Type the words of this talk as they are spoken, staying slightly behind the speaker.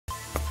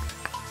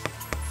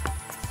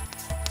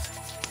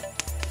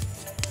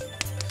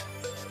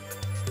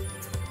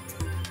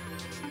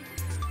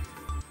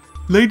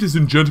Ladies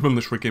and gentlemen,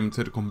 this Gaming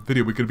Telecom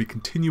video, we're going to be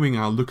continuing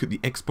our look at the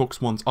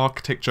Xbox One's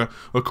architecture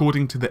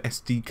according to the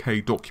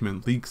SDK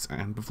document leaks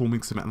and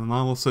performing some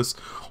analysis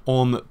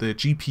on the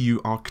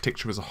GPU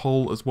architecture as a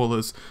whole, as well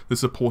as the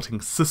supporting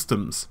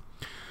systems.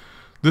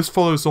 This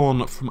follows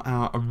on from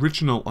our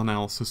original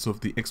analysis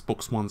of the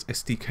Xbox One's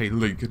SDK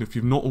leak, and if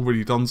you've not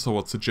already done so,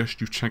 I'd suggest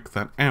you check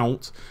that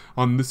out.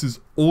 This is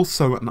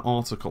also an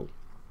article.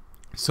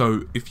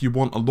 So if you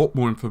want a lot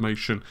more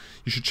information,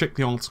 you should check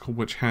the article,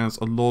 which has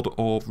a lot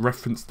of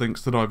reference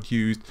links that I've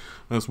used,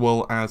 as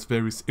well as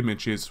various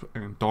images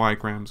and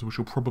diagrams, which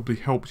will probably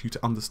help you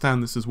to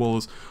understand this, as well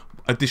as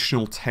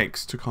additional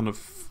text to kind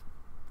of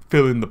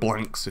fill in the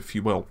blanks, if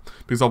you will,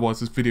 because otherwise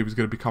this video is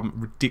going to become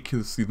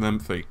ridiculously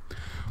lengthy.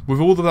 With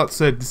all of that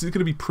said, this is going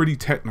to be pretty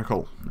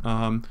technical.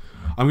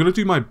 I'm going to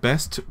do my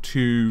best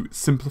to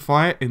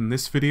simplify it in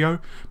this video,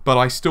 but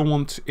I still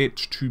want it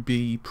to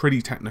be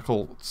pretty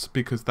technical,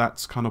 because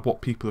that's kind of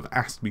what people have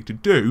asked me to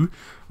do.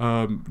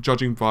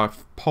 Judging by a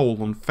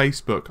poll on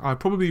Facebook, I'll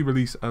probably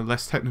release a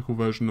less technical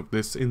version of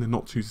this in the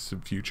not too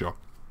distant future.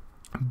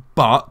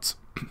 But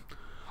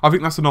I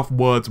think that's enough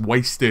words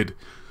wasted.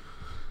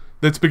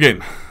 Let's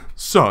begin.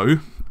 So,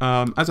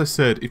 as I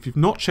said, if you've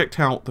not checked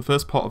out the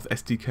first part of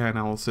SDK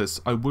analysis,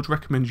 I would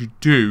recommend you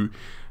do,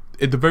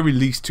 at the very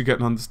least, to get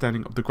an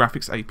understanding of the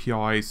graphics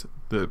APIs,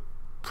 the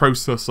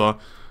processor,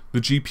 the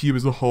GPU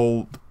as a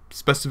whole,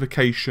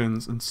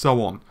 specifications, and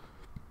so on.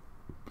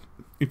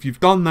 If you've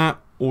done that,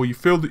 or you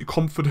feel that you're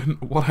confident,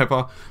 or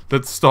whatever,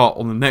 let's start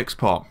on the next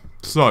part.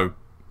 So,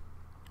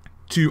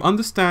 to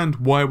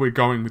understand why we're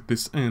going with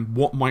this and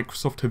what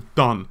Microsoft have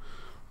done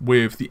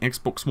with the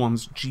Xbox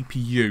One's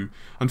GPU,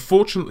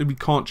 unfortunately we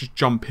can't just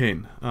jump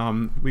in.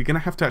 We're going to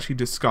have to actually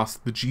discuss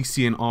the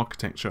GCN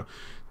architecture.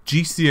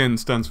 GCN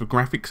stands for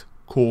Graphics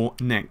Core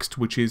Next,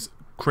 which is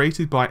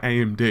created by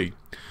AMD.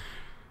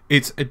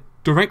 It's a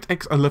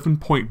DirectX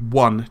 11.1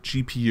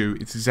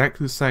 GPU. It's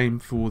exactly the same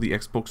for the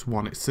Xbox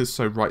One. It says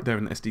so right there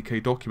in the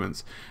SDK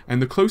documents.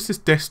 And the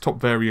closest desktop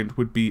variant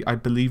would be, I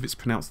believe it's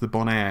pronounced the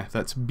Bonaire.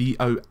 That's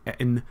Bonaire.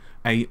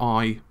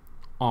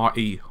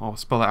 I'll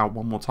spell it out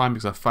one more time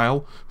because I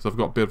fail, because I've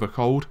got a bit of a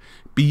cold.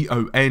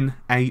 Bonaire.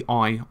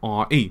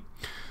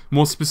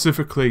 More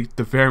specifically,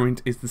 the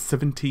variant is the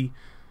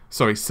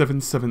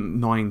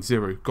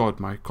 7790. God,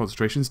 my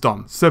concentration's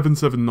done.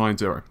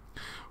 7790.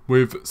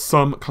 With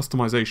some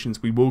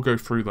customizations, we will go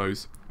through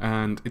those,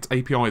 and its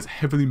API is a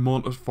heavily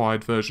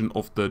modified version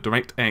of the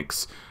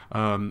DirectX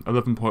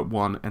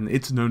 11.1, and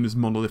it's known as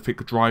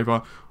monolithic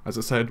driver. As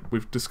I said,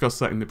 we've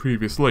discussed that in the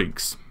previous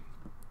leaks.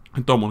 I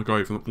don't want to go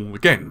over them all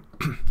again.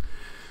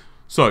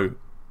 So,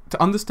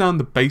 to understand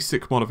the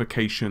basic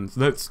modifications,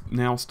 let's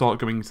now start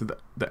going into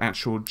the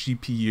actual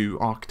GPU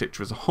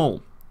architecture as a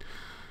whole.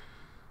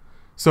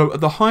 So,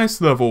 at the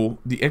highest level,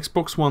 the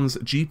Xbox One's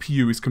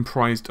GPU is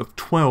comprised of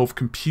 12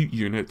 compute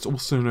units,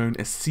 also known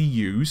as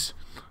CUs.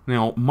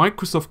 Now,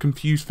 Microsoft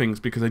confused things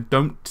because they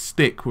don't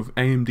stick with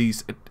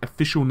AMD's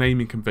official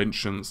naming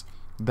conventions.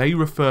 They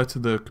refer to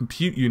the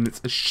compute units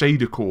as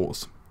shader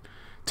cores.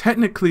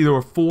 Technically, there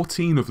are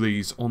 14 of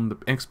these on the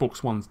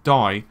Xbox One's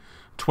die,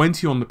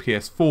 20 on the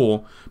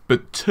PS4,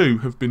 but 2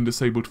 have been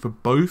disabled for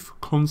both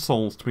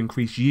consoles to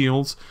increase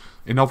yields.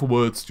 In other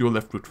words, you're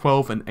left with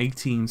 12 and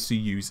 18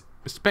 CUs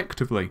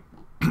respectively.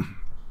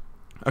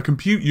 A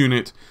compute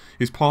unit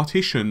is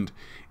partitioned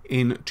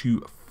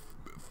into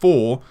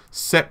 4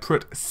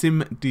 separate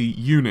SIMD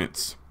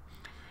units.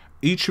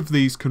 Each of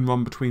these can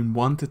run between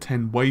 1 to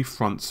 10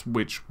 wavefronts,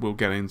 which we'll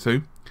get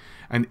into,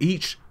 and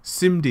each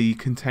SIMD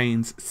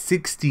contains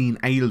 16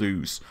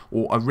 ALUs,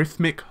 or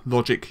arithmetic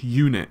logic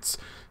units.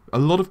 A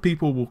lot of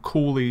people will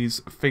call these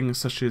things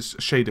such as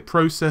shader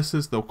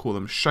processors, they'll call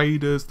them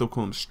shaders, they'll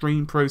call them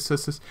stream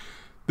processors.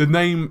 The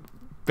name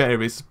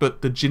varies,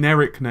 but the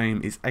generic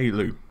name is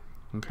ALU.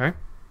 Okay?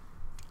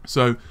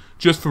 So,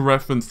 just for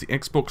reference, the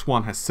Xbox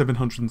One has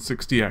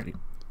 768.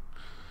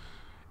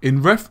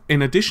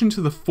 In addition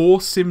to the 4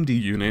 SIMD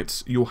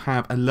units, you'll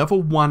have a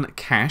level 1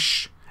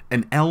 cache,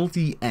 an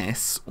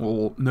LDS,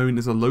 or known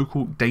as a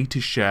local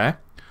data share.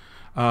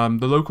 The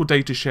local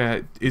data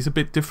share is a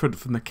bit different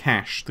from the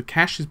cache. The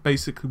cache is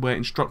basically where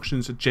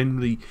instructions are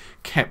generally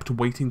kept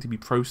waiting to be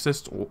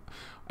processed,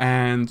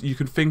 and you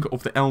can think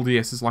of the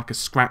LDS as like a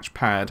scratch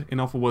pad. In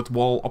other words,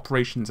 while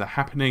operations are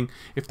happening,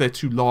 if they're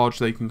too large,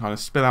 they can kind of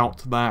spill out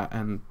to that,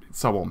 and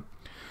so on.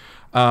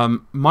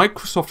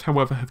 Microsoft,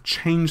 however, have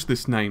changed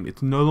this name.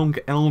 It's no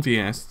longer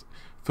LDS.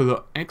 For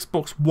the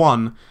Xbox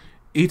One,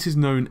 it is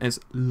known as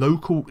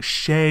local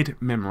shared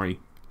memory.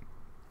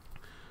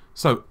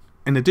 So,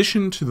 in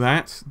addition to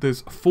that,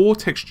 there's 4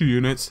 texture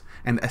units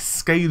and a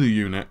scalar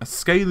unit. A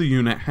scalar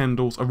unit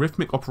handles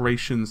arithmetic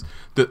operations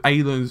that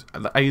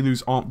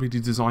ALUs aren't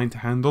really designed to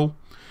handle.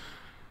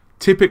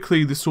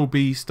 Typically, this will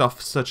be stuff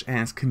such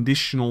as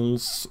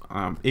conditionals,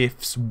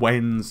 ifs,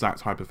 whens, that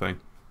type of thing.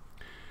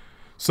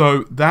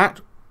 So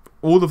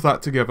all of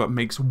that together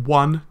makes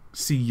 1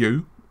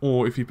 CU,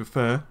 or if you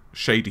prefer,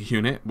 shader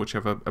unit,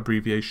 whichever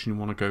abbreviation you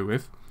want to go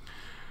with.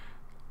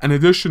 In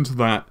addition to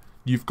that,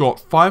 You've got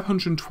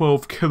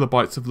 512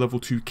 kilobytes of level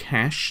 2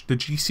 cache. The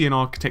GCN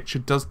architecture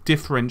does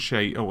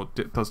differentiate, or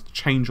it does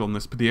change on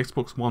this, but the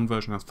Xbox One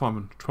version has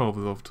 512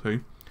 of level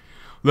 2.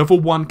 Level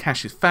 1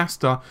 cache is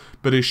faster,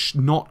 but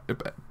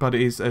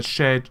is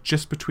shared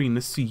just between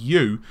the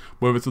CU,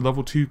 whereas the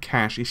level 2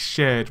 cache is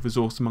shared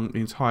resource among the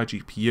entire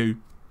GPU.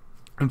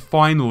 And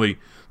finally,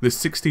 there's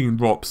 16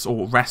 ROPs,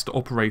 or raster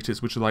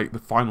operators, which are like the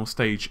final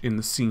stage in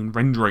the scene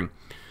rendering.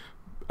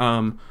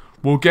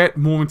 We'll get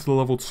more into the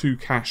level 2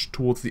 cache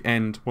towards the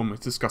end when we're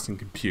discussing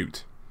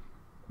compute.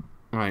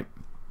 Right.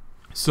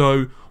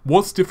 So,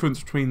 what's the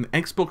difference between the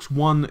Xbox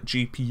One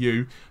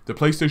GPU, the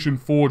PlayStation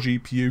 4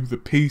 GPU, the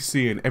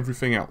PC, and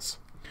everything else?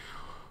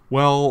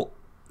 Well,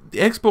 the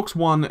Xbox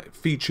One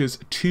features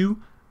 2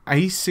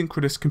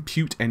 asynchronous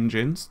compute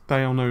engines,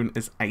 they are known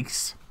as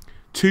ACE,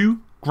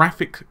 2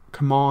 graphic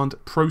command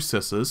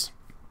processors,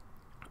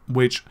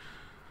 which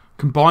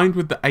combined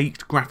with the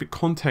 8 graphic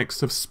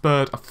contexts have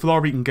spurred a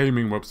flurry in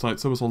gaming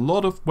websites. There was a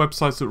lot of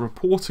websites that were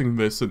reporting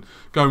this and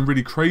going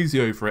really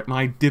crazy over it, and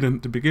I didn't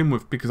to begin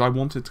with because I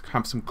wanted to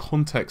have some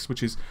context,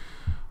 which is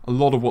a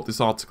lot of what this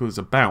article is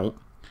about.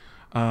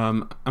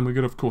 And we're going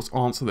to, of course,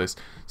 answer this.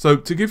 So,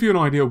 to give you an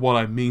idea of what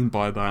I mean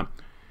by that,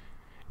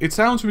 it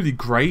sounds really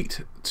great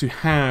to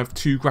have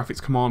 2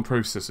 graphics command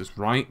processors,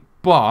 right?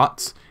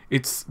 But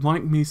it's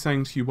like me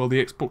saying to you, well,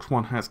 the Xbox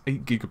One has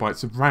 8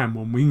 GB of RAM,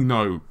 when we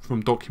know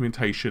from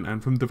documentation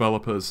and from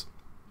developers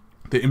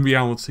that in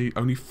reality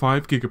only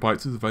 5 GB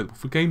is available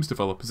for games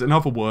developers. In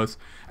other words,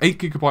 8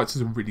 GB is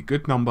a really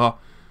good number,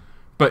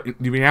 but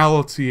the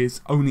reality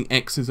is only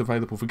X is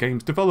available for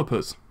games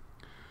developers.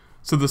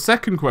 So the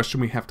second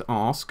question we have to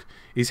ask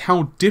is,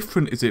 how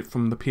different is it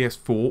from the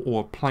PS4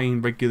 or a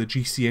plain regular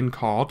GCN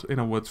card? In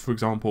other words, for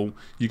example,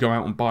 you go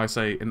out and buy,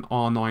 say, an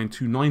R9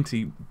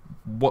 290,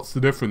 what's the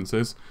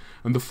differences?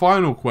 And the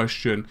final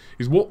question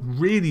is, what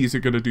really is it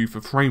going to do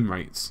for frame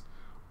rates?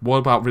 What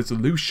about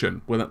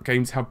resolution? Will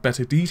games have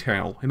better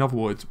detail? In other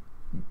words,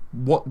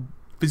 what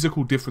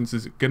physical difference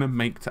is it going to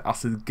make to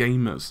us as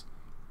gamers?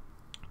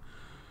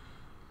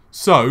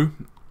 So,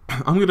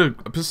 I'm going to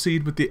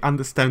proceed with the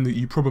understanding that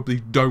you probably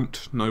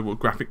don't know what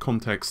graphic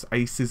context,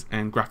 ACEs,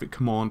 and graphic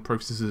command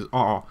processors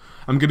are.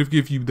 I'm going to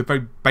give you the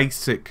very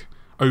basic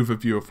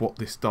overview of what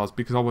this does,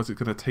 because otherwise it's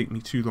going to take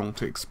me too long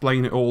to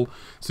explain it all.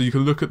 So you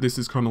can look at this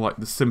as kind of like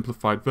the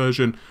simplified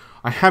version.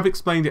 I have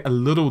explained it a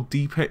little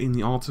deeper in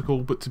the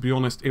article, but to be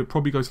honest, it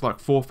probably goes to like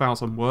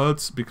 4,000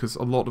 words, because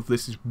a lot of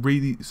this is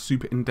really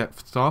super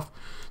in-depth stuff.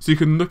 So you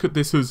can look at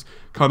this as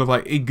kind of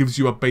like, it gives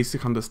you a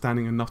basic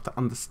understanding, enough to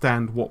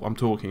understand what I'm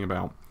talking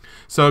about.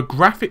 So a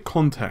graphic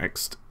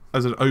context,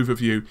 as an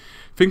overview,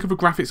 think of a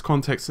graphics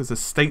context as a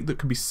state that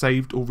can be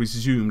saved or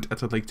resumed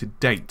at a later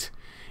date.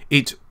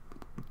 It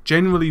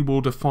generally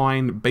will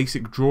define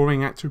basic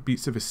drawing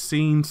attributes of a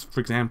scene, for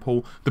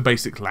example, the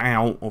basic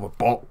layout of a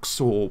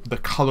box or the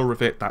color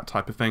of it, that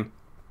type of thing.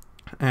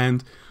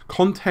 And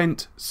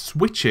content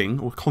switching,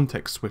 or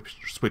context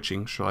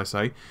switching, shall I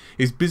say,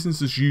 is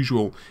business as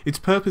usual. Its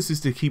purpose is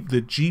to keep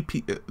the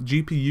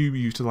GPU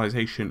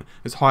utilization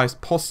as high as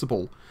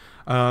possible.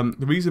 The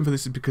reason for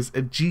this is because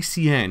a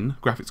GCN,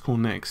 Graphics Core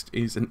Next,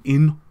 is an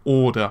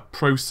in-order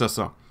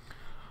processor.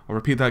 I'll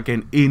repeat that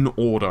again, in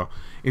order.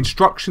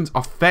 Instructions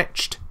are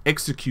fetched,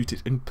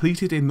 executed, and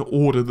completed in the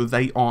order that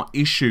they are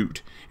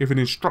issued. If an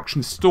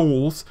instruction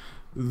stalls,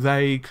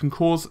 they can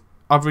cause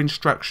other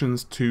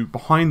instructions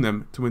behind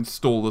them to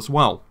install as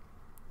well.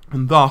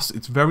 And thus,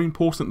 it's very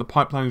important the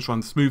pipelines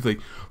run smoothly.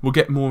 We'll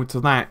get more into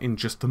that in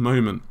just a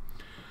moment.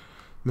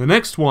 The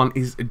next one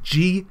is a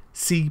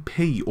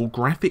GCP, or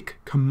Graphic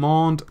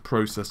Command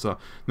Processor.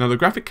 Now, the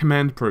Graphic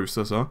Command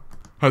Processor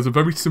has a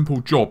very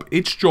simple job.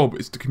 Its job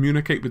is to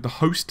communicate with the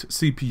host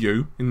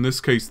CPU, in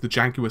this case the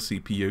Jaguar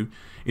CPU,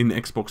 in the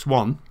Xbox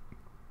One,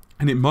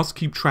 and it must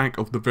keep track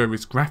of the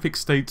various graphic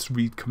states,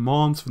 read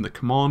commands from the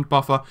command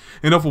buffer.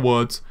 In other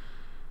words,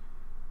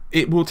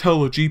 it will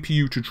tell the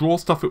GPU to draw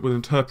stuff, it will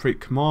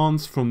interpret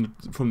commands from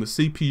the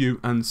CPU,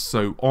 and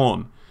so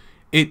on.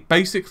 It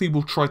basically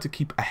will try to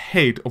keep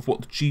ahead of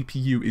what the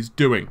GPU is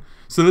doing.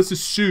 So let's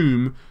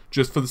assume,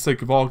 just for the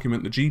sake of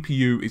argument, the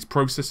GPU is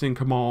processing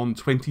command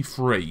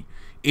 23.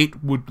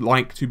 It would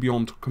like to be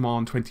on to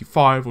command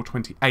 25 or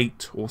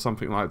 28 or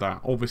something like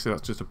that. Obviously,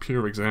 that's just a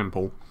pure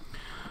example.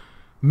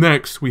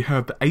 Next, we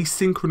have the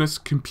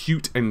asynchronous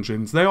compute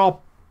engines. They are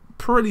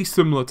pretty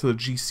similar to the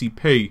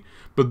GCP,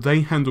 but they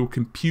handle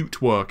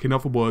compute work. In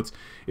other words,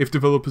 if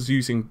developers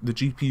using the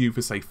GPU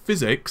for, say,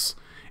 physics,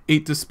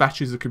 it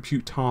dispatches the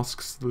compute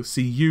tasks to the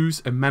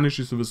CUs and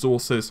manages the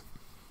resources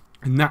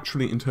and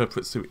naturally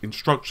interprets the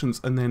instructions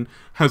and then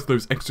has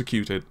those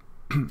executed.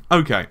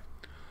 Okay.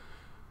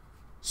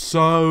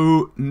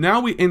 So now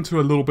we enter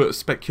a little bit of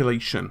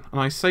speculation. And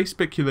I say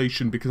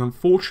speculation because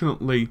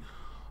unfortunately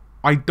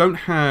I don't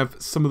have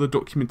some of the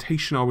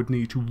documentation I would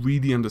need to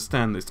really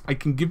understand this. I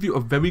can give you a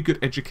very good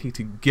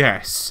educated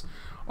guess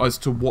as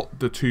to what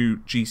the two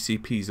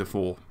GCPs are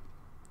for.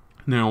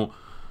 Now,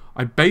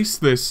 I base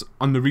this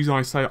on the reason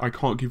I say I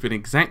can't give an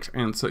exact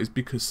answer is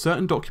because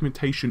certain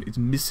documentation is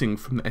missing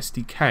from the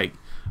SDK.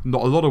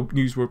 Not a lot of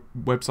news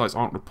websites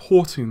aren't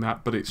reporting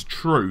that, but it's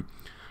true.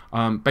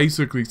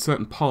 Basically,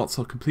 certain parts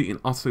are completely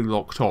and utterly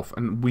locked off,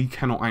 and we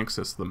cannot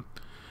access them.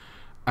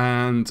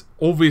 And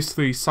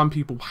obviously, some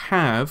people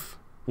have,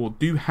 or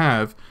do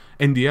have,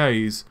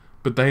 NDAs,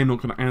 but they are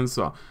not going to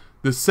answer.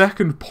 The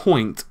second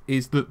point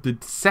is that the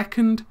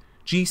second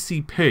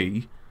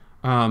GCP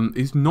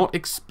is not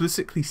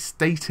explicitly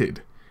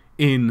stated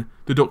in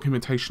the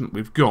documentation that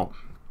we've got.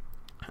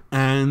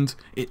 And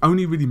it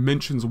only really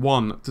mentions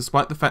one,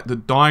 despite the fact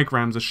that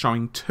diagrams are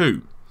showing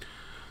two.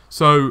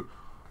 So,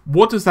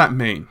 what does that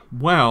mean?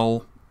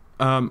 Well,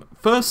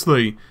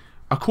 firstly,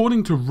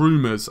 according to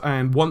rumours,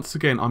 and once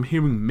again, I'm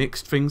hearing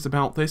mixed things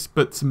about this,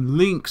 but some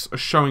links are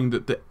showing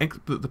that the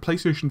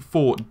PlayStation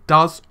 4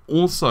 does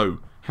also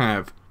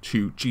have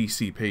two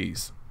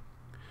GCPs.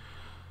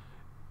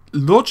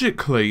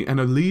 Logically,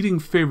 and a leading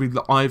theory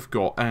that I've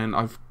got, and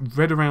I've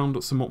read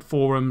around some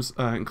forums,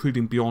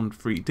 including Beyond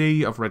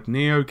 3D, I've read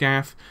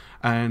NeoGAF,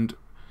 and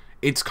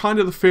it's kind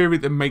of the theory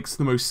that makes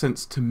the most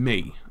sense to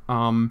me.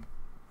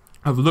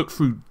 I've looked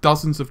through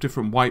dozens of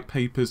different white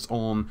papers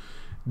on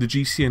the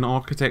GCN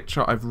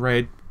architecture, I've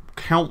read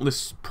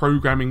countless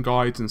programming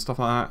guides and stuff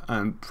like that,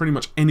 and pretty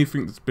much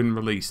anything that's been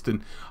released,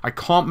 and I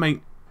can't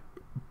make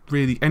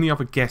really any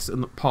other guess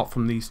apart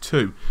from these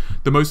two.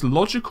 The most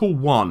logical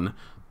one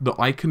that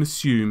I can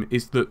assume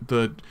is that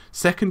the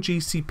second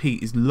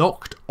GCP is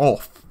locked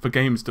off for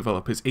games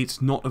developers.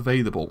 It's not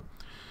available.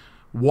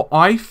 What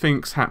I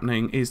think's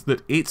happening is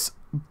that it's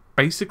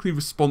basically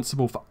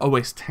responsible for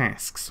OS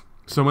tasks.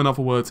 So in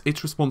other words,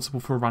 it's responsible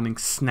for running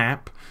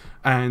Snap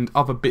and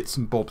other bits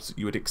and bobs that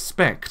you would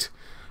expect,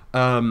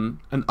 and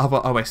other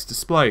OS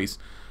displays.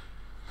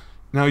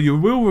 Now, you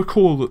will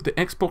recall that the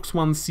Xbox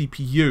One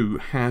CPU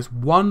has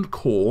one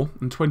core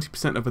and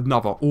 20% of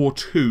another, or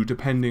two,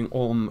 depending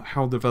on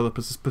how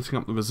developers are splitting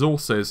up the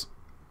resources,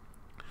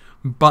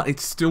 but it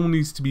still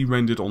needs to be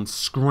rendered on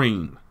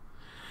screen.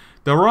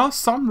 There are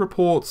some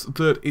reports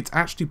that it's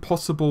actually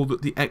possible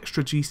that the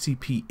extra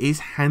GCP is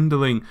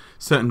handling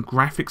certain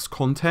graphics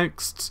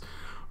contexts,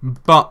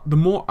 but the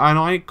more, and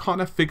I kind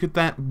of figured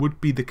that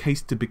would be the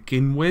case to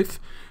begin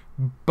with.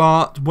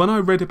 But when I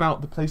read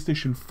about the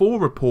PlayStation 4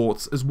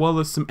 reports, as well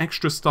as some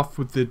extra stuff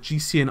with the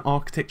GCN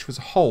architecture as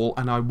a whole,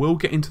 and I will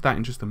get into that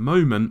in just a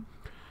moment,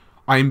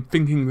 I'm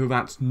thinking that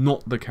that's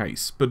not the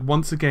case. But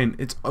once again,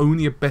 it's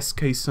only a best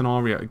case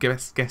scenario, a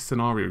best guess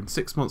scenario. In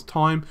 6 months'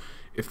 time,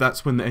 if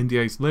that's when the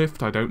NDAs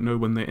lift, I don't know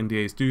when the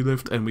NDAs do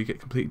lift, and we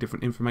get completely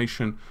different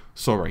information,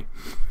 sorry,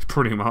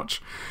 pretty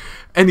much.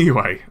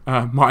 Anyway,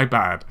 my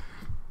bad.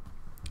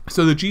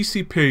 So the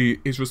GCP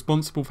is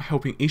responsible for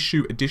helping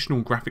issue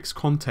additional graphics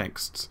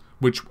contexts,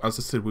 which, as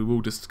I said, we will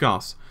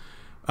discuss.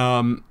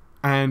 And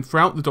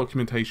throughout the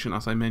documentation,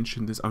 as I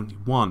mentioned, there's only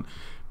one.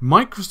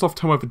 Microsoft,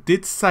 however,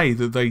 did say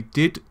that they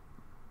did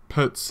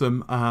put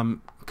some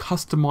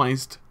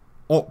customized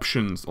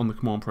options on the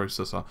command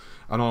processor,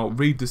 and I'll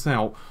read this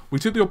out. We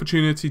took the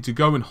opportunity to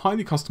go and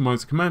highly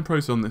customize the command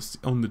processor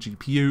on the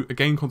GPU,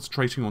 again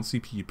concentrating on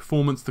CPU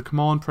performance. The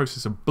command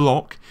processor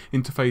block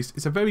interface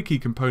is a very key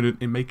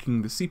component in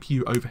making the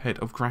CPU overhead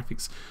of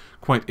graphics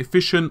quite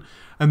efficient,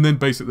 and then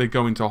basically they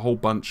go into a whole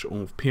bunch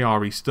of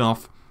PRE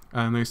stuff,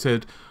 and they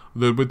said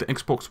that with the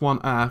Xbox One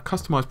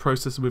customized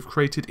processor, we've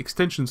created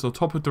extensions on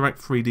top of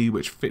Direct3D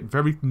which fit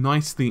very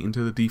nicely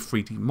into the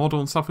D3D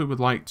model, and stuff we would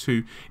like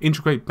to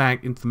integrate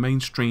back into the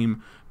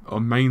mainstream or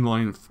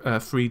mainline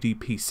 3D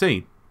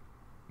PC.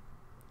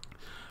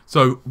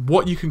 So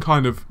what you can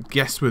kind of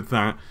guess with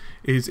that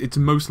is it's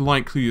most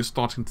likely you're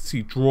starting to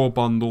see draw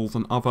bundles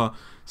and other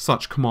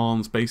such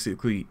commands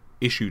basically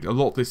issued. A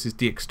lot of this is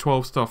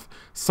DX12 stuff.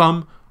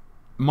 Some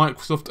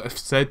Microsoft have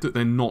said that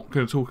they're not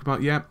going to talk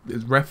about yet.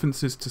 There's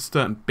references to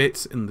certain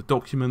bits in the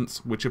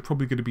documents which are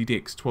probably going to be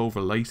DX12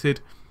 related,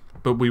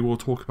 but we will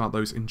talk about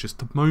those in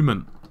just a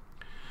moment.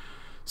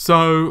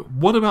 So,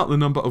 what about the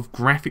number of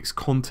graphics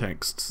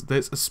contexts?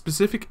 There's a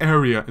specific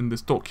area in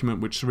this document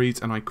which reads,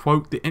 and I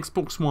quote, "The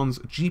Xbox One's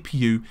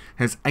GPU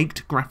has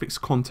 8 graphics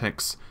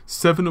contexts,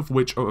 7 of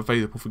which are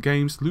available for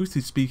games,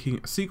 loosely speaking,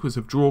 a sequence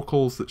of draw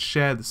calls that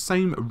share the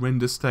same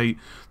render state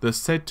that are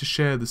said to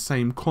share the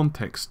same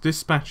context.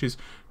 Dispatches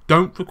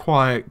don't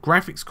require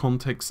graphics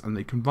context and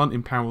they can run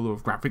in parallel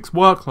with graphics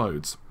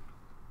workloads."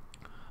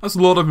 That's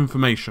a lot of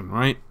information,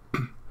 right?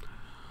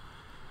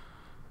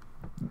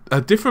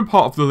 A different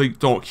part of the leaked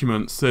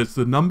document says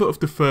the number of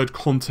deferred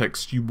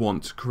contexts you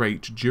want to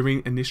create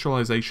during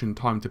initialization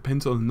time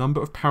depends on the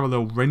number of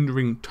parallel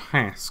rendering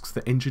tasks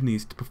the engine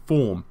needs to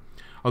perform.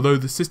 Although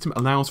the system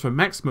allows for a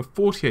maximum of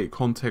 48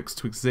 contexts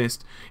to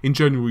exist, in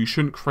general you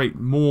shouldn't create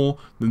more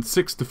than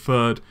 6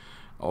 deferred.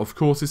 Of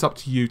course, it's up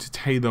to you to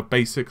tailor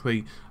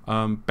basically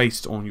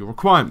based on your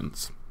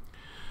requirements.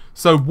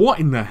 So what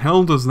in the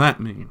hell does that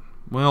mean?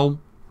 Well,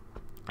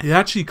 it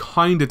actually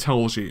kind of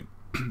tells you.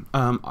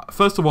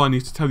 First of all, I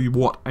need to tell you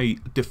what a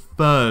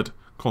deferred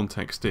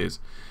context is.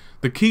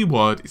 The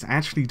keyword is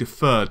actually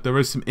deferred. There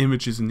are some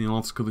images in the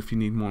article if you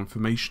need more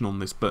information on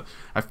this, but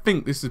I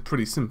think this is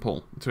pretty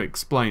simple to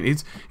explain.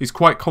 It's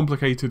quite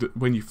complicated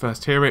when you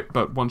first hear it,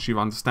 but once you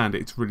understand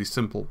it, it's really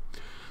simple.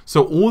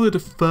 So all the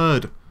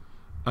deferred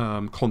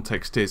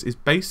context is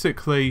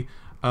basically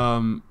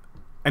an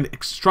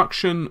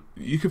instruction.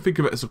 You can think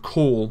of it as a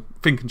call,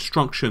 think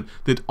instruction,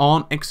 that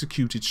aren't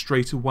executed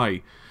straight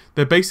away.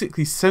 They're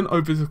basically sent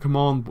over the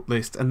command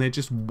list and they're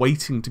just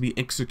waiting to be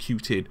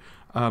executed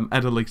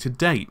at a later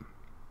date.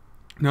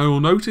 Now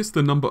you'll notice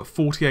the number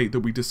 48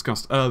 that we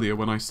discussed earlier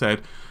when I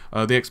said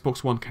the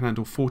Xbox One can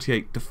handle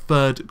 48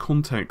 deferred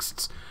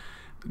contexts.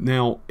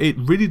 Now it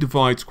really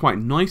divides quite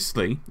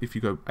nicely. If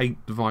you go 8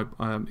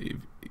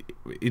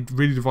 it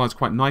really divides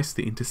quite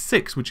nicely into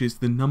 6, which is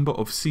the number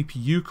of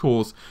CPU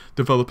cores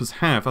developers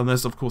have,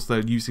 unless of course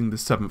they're using the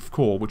 7th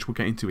core, which we'll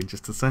get into in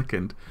just a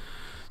second.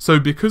 So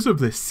because of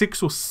this,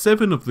 6 or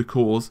 7 of the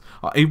cores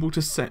are able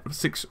to set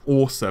 6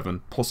 or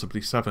 7,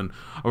 possibly 7,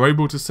 are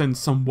able to send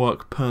some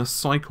work per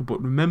cycle.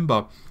 But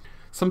remember,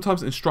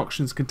 sometimes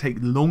instructions can take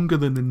longer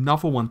than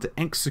another one to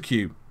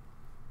execute.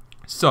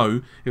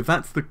 So if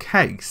that's the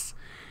case,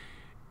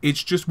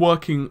 it's just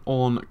working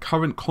on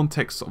current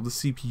context of the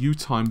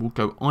CPU time will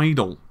go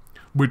idle,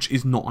 which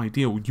is not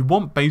ideal. You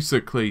want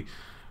basically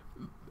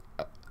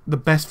the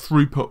best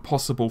throughput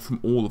possible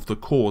from all of the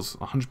cores,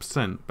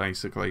 100%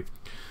 basically.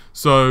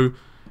 So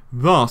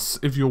thus,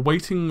 if you're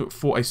waiting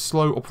for a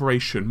slow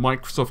operation,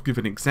 Microsoft give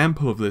an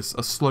example of this,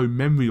 a slow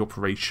memory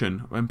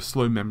operation, and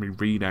slow memory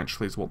read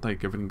actually is what they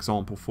give an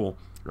example for.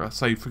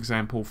 Say for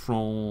example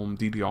from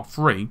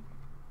DDR3,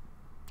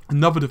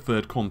 another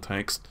deferred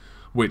context,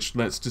 which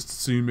let's just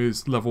assume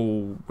is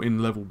level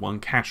 1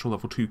 cache or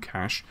level 2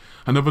 cache.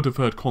 Another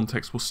deferred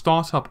context will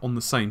start up on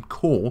the same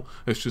core,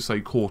 let's just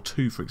say core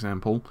 2 for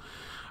example,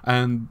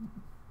 and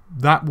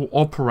that will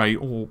operate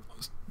or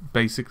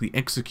basically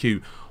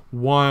execute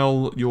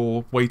while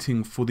you're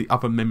waiting for the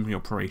other memory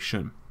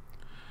operation.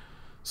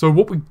 So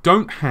what we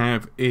don't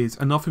have is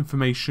enough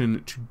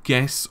information to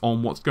guess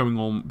on what's going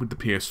on with the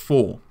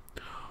PS4.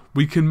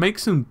 We can make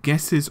some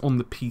guesses on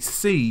the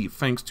PC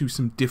thanks to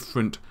some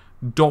different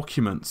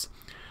documents.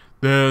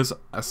 There's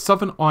a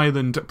Southern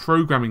Island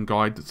programming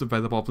guide that's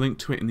available. I've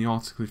linked to it in the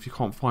article if you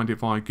can't find it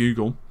via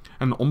Google.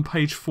 And on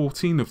page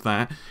 14 of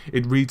that,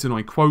 it reads, and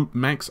I quote,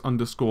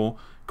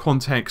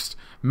 max_context,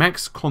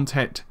 max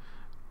content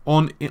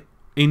on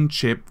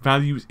in-chip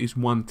values is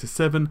 1 to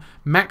 7.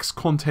 Max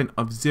content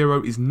of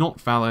 0 is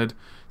not valid,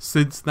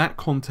 since that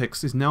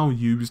context is now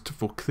used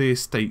for clear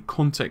state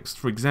context.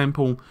 For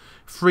example,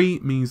 3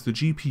 means the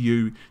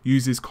GPU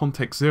uses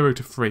context 0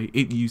 to 3,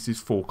 it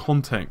uses 4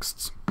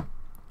 contexts.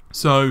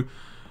 So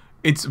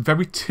it's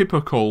very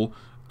typical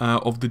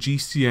of the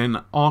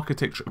GCN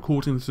architecture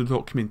according to the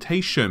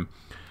documentation,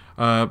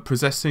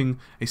 possessing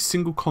a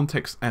single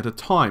context at a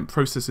time,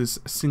 processes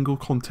a single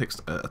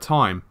context at a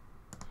time.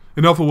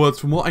 In other words,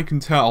 from what I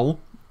can tell,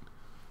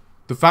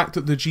 the fact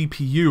that the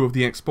GPU of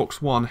the Xbox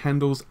One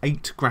handles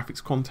 8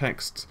 graphics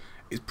contexts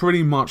is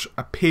pretty much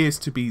appears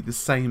to be the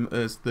same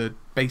as the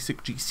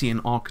basic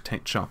GCN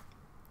architecture.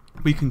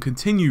 We can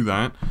continue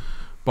that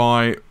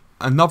by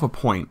another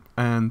point,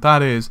 and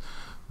that is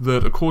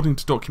that according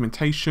to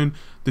documentation,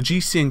 the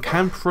GCN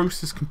can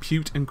process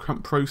compute and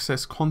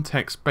process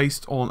context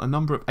based on a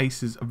number of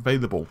ACEs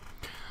available.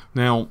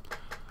 Now,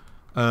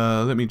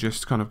 let me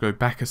just kind of go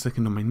back a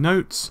second on my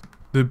notes.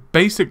 The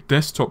basic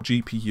desktop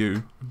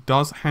GPU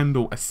does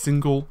handle a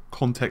single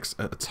context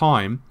at a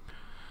time,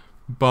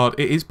 but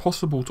it is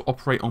possible to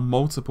operate on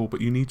multiple,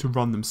 but you need to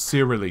run them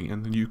serially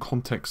and then you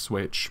context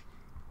switch.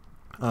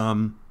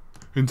 In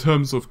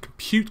terms of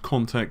compute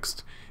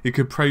context, it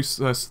could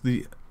process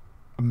the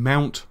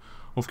amount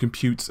of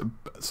compute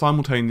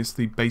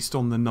simultaneously based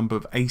on the number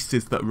of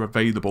ACEs that are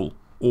available,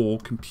 or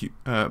compute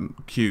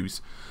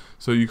queues.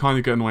 So you kind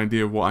of get an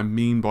idea of what I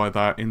mean by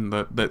that, in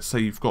that, let's say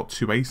you've got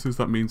 2 ACEs,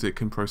 that means it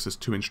can process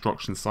 2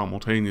 instructions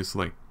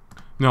simultaneously.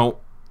 Now,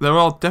 there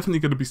are definitely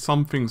going to be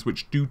some things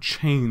which do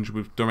change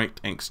with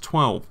DirectX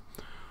 12.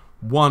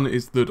 One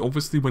is that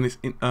obviously when it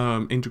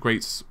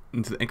integrates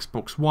into the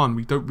Xbox One,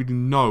 we don't really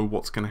know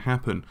what's going to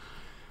happen.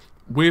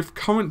 With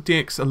current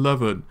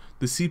DX11,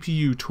 the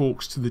CPU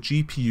talks to the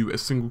GPU a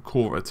single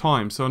core at a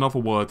time, so in other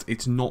words,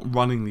 it's not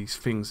running these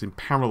things in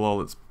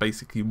parallel, it's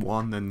basically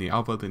one, then the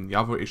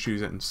other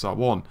issues, and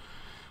so on.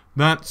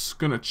 That's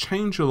going to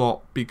change a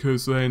lot,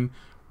 because then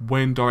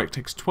when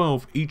DirectX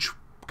 12, each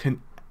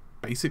can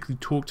basically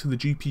talk to the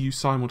GPU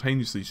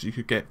simultaneously, so you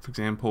could get, for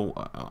example,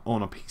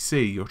 on a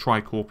PC, your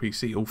tri-core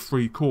PC, all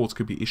 3 cores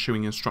could be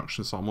issuing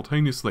instructions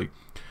simultaneously.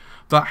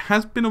 That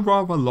has been a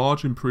rather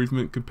large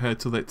improvement compared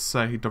to, let's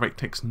say,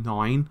 DirectX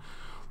 9,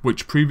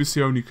 which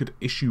previously only could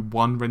issue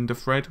 1 render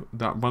thread.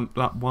 That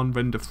one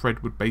render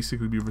thread would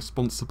basically be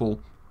responsible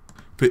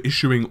for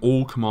issuing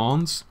all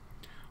commands,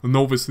 and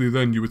obviously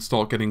then you would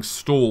start getting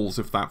stalls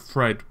if that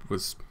thread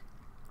was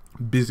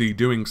busy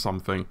doing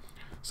something.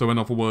 So in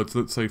other words,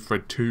 let's say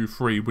thread 2,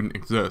 3 wouldn't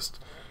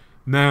exist.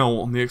 Now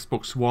on the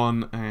Xbox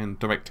One and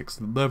DirectX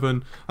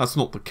 11, that's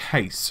not the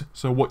case.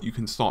 So what you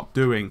can start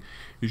doing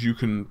is you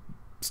can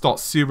start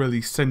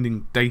serially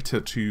sending data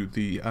to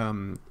the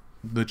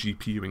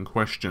GPU in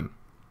question.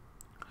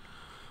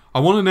 I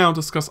want to now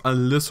discuss a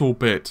little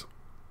bit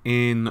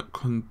in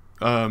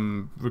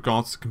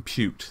regards to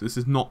compute. This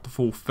is not the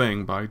full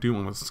thing, but I do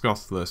want to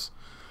discuss this.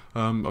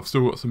 I've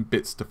still got some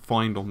bits to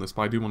find on this,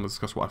 but I do want to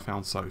discuss what I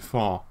found so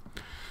far.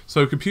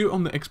 So compute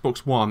on the Xbox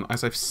One,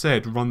 as I've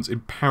said, runs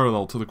in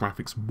parallel to the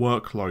graphics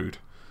workload.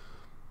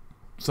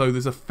 So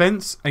there's a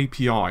fence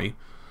API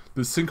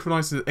that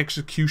synchronizes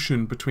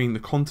execution between the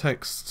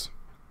context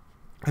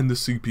and the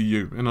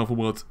CPU. In other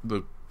words,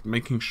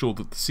 making sure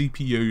that the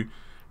CPU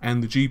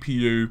and the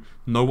GPU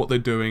know what they're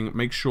doing,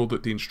 make sure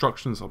that the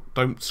instructions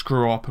don't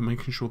screw up, and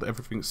making sure that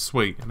everything's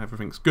sweet and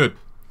everything's good.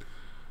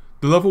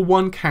 The level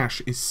 1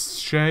 cache is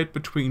shared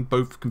between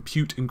both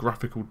compute and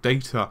graphical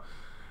data,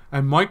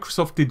 and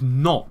Microsoft did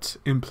not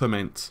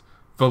implement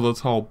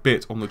volatile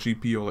bit on the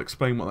GPU. I'll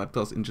explain what that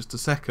does in just a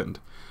second.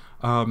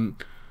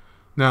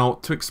 Now,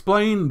 to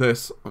explain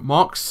this,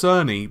 Mark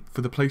Cerny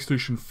for the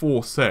PlayStation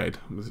 4 said,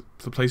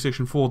 the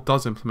PlayStation 4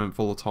 does implement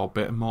volatile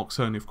bit, and Mark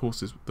Cerny, of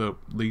course, is the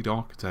lead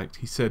architect.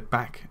 He said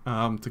back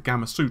to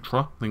Gamma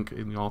Sutra, link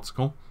in the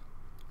article,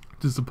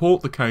 to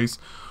support the case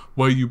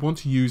where you want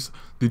to use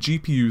the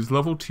GPU's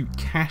level 2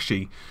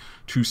 cache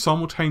to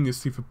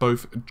simultaneously for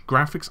both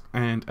graphics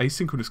and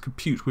asynchronous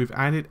compute, we've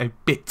added a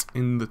bit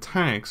in the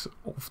tags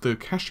of the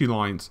cache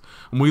lines,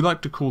 and we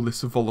like to call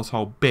this a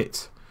volatile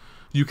bit.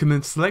 You can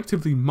then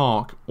selectively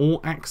mark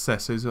all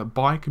accesses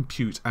by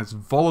compute as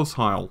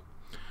volatile,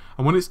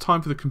 and when it's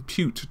time for the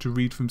compute to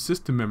read from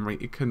system memory,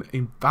 it can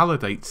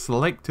invalidate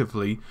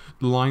selectively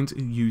the lines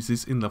it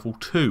uses in level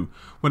 2.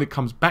 When it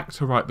comes back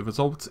to write the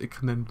results, it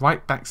can then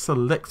write back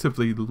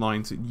selectively the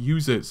lines it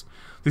uses.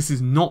 This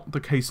is not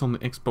the case on the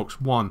Xbox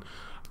One,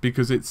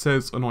 because it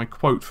says, and I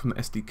quote from the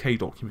SDK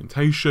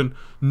documentation,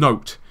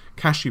 note,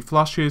 cache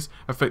flushes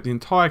affect the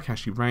entire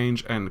cache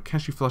range, and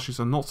cache flushes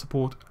are not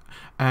supported,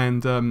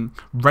 and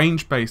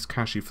range-based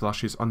cache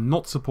flushes are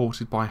not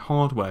supported by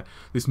hardware.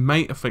 This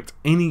may affect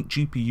any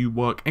GPU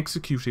work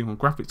executing on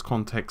graphics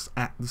context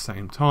at the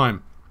same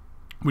time.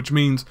 Which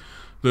means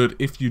that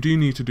if you do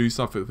need to do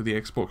something for the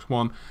Xbox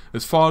One,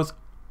 as far as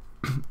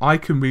I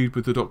can read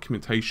with the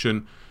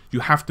documentation, you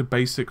have to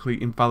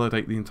basically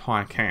invalidate the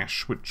entire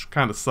cache, which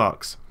kind of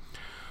sucks.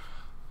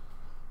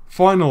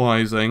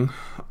 Finalizing,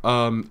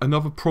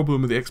 another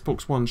problem with the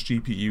Xbox One's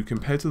GPU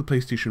compared to the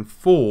PlayStation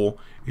 4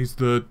 is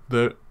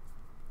that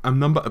a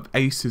number of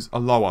aces are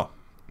lower.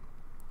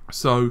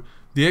 So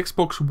the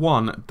Xbox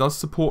One does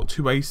support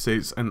 2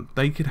 aces, and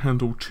they can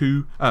handle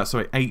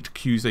 8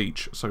 queues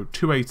each. So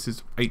 2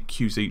 aces, 8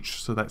 queues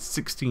each, so that's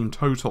 16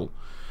 total.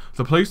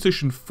 The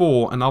PlayStation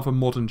 4 and other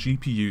modern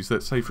GPUs,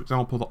 let's say for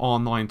example the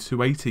R9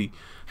 280,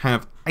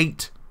 have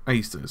 8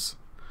 aces.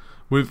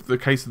 With the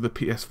case of the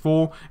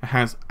PS4, it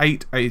has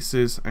 8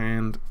 aces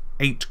and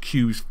 8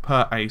 queues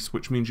per ace,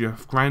 which means you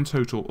have a grand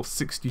total of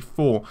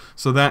 64.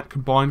 So that,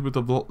 combined with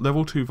the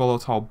level 2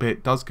 volatile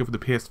bit, does give the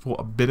PS4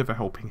 a bit of a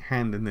helping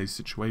hand in those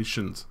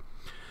situations.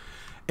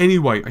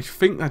 Anyway, I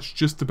think that's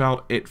just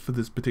about it for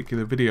this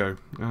particular video.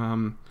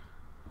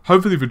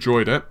 Hopefully you've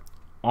enjoyed it.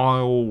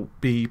 I'll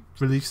be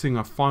releasing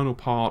a final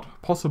part,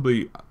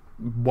 possibly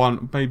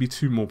 1, maybe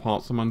 2 more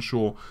parts, I'm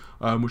unsure,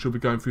 which will be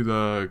going through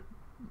the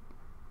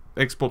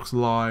Xbox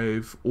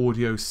Live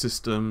audio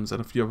systems and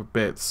a few other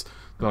bits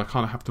that I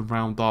kind of have to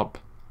round up.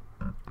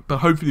 But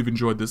hopefully you've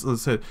enjoyed this.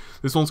 As I said,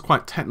 this one's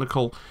quite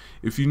technical.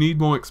 If you need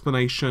more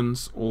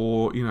explanations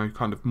or, you know,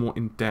 kind of more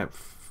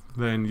in-depth,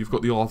 then you've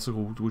got the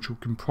article, which you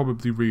can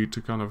probably read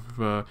to kind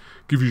of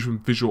give you some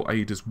visual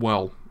aid as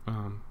well.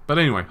 But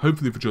anyway,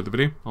 hopefully you've enjoyed the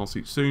video. I'll see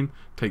you soon.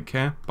 Take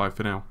care. Bye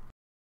for now.